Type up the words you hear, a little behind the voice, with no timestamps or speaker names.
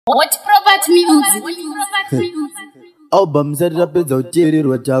What property music? Album set up is out here,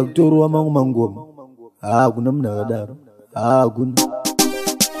 what out to among Mangum. Gunam Nagadar. Gun.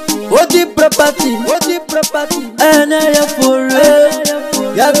 What the property? What the property? And I am for it.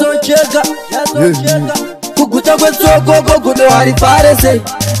 Yazo Chega, Yazo Chega. Kukuta go to Harifare say.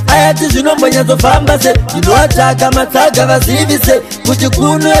 I had to know when you're pharmacy. You know, Taka Mataga was even say. Put your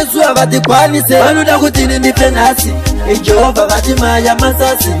kuno as well as the quality say. I don't put in the penalty. In Jehovah, Vatimaya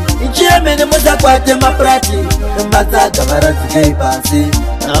Masasi. In German, the Mazaquate Maprati. The Mataga Varati Pasi.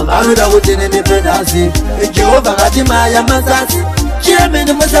 I don't put in the penalty. In Jehovah, Vatimaya Masasi. German,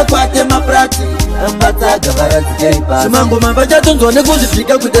 the Mazaquate Maprati. The Mataga Varati Pasi. Mambo Mavajaton on the good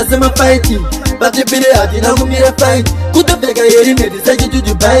speaker with the summer fighting. But the period, you know, me a fight. Could the beggar hearing me decided to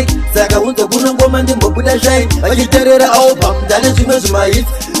do bike? Saga won't go woman in Bobuda shine. I get it all, that is much my hit.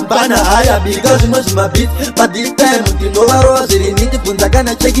 Bana higher because much my beat. But this time, you know, I was in it.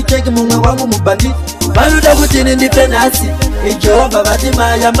 Punzagana check Mumawamu Bandit. Baluda with in independence. In Jehovah,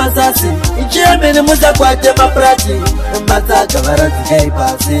 Vatimaya Masasi. In German, Muzaquate Maprati. And Mataka Varati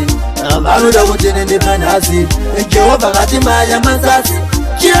Pasi. Baluda with in independence. In Jehovah, Vatimaya Masasi.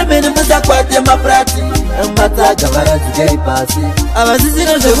 German Muzaquate Maprati. And Mataka Varati Pasi. I was in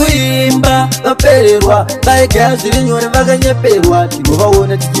the Wimba, the Perua, like gas in your Vaganya Perua, Chihuahua,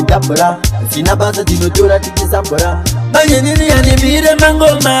 Chitabra, Sinabasa Tinotura Tisabra. By any animated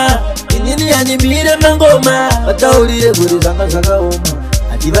Mangoma, in any animated Mangoma, a Tauri would Zangazagoma,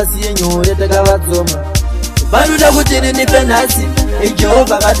 Adivasi and you at the Gavazoma. Baluda would in independence, in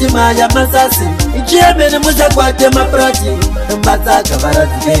Jehovah Vatimaya Masasi, in German Muzaquate Maprati, and Mataka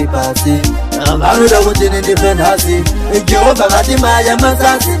Varati Pasi. Baluda would in independence, in Jehovah Vatimaya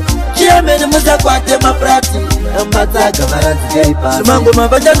Masasi, German Muzaquate Maprati, and Mataka Varati Pasi. Mango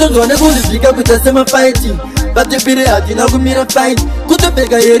Mavajaton on a good speaker with the summer fighting. But the period, you know, me a fight. Could the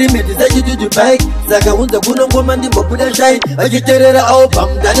beggar hear me decided to do bike? Saga won't the good woman in Bobuda shine. I get it out,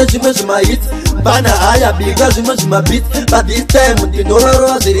 that is much my hit. Bana higher because you must my beat. But this time, you know,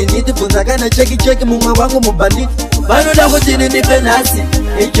 Rose, they need to put a kind of check Mumawamu Bandit. Baluda was in independence.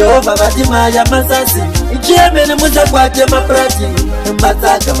 In Jehovah, Vatimaya Masasi. In German, Muzaquate Maprati. And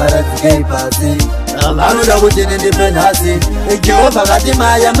Mataka Varati Pasi. Baluda was in independence. In Jehovah,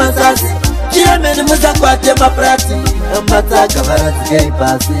 Vatimaya Masasi. German Muzaquate Maprati. And Mataka Varati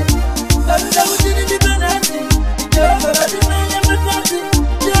Pasi.